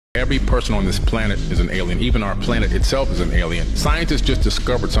Every person on this planet is an alien. Even our planet itself is an alien. Scientists just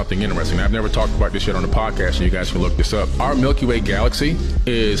discovered something interesting. I've never talked about this yet on the podcast, and you guys can look this up. Our Milky Way galaxy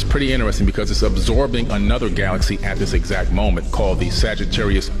is pretty interesting because it's absorbing another galaxy at this exact moment called the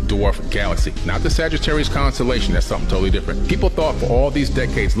Sagittarius Dwarf Galaxy. Not the Sagittarius constellation, that's something totally different. People thought for all these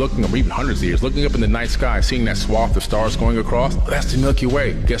decades, looking up, even hundreds of years, looking up in the night sky, seeing that swath of stars going across, that's the Milky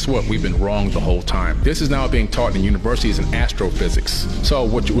Way. Guess what? We've been wrong the whole time. This is now being taught in universities in astrophysics. So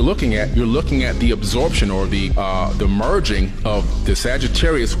what you're looking at the absorption or the merging of the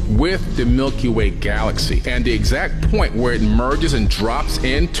Sagittarius with the Milky Way galaxy. And the exact point where it merges and drops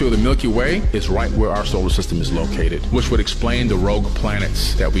into the Milky Way is right where our solar system is located, which would explain the rogue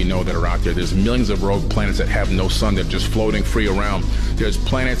planets that we know that are out there. There's millions of rogue planets that have no sun, that are just floating free around. There's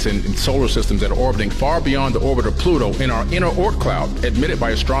planets in solar systems that are orbiting far beyond the orbit of Pluto in our inner Oort cloud, admitted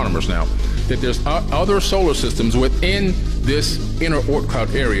by astronomers now, that there's other solar systems within this inner Oort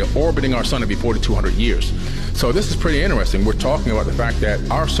cloud area orbiting our sun every 4,200 years. So this is pretty interesting. We're talking about the fact that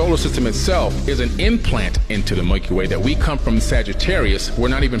our solar system itself is an implant into the Milky Way, that we come from Sagittarius. We're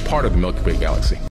not even part of the Milky Way galaxy.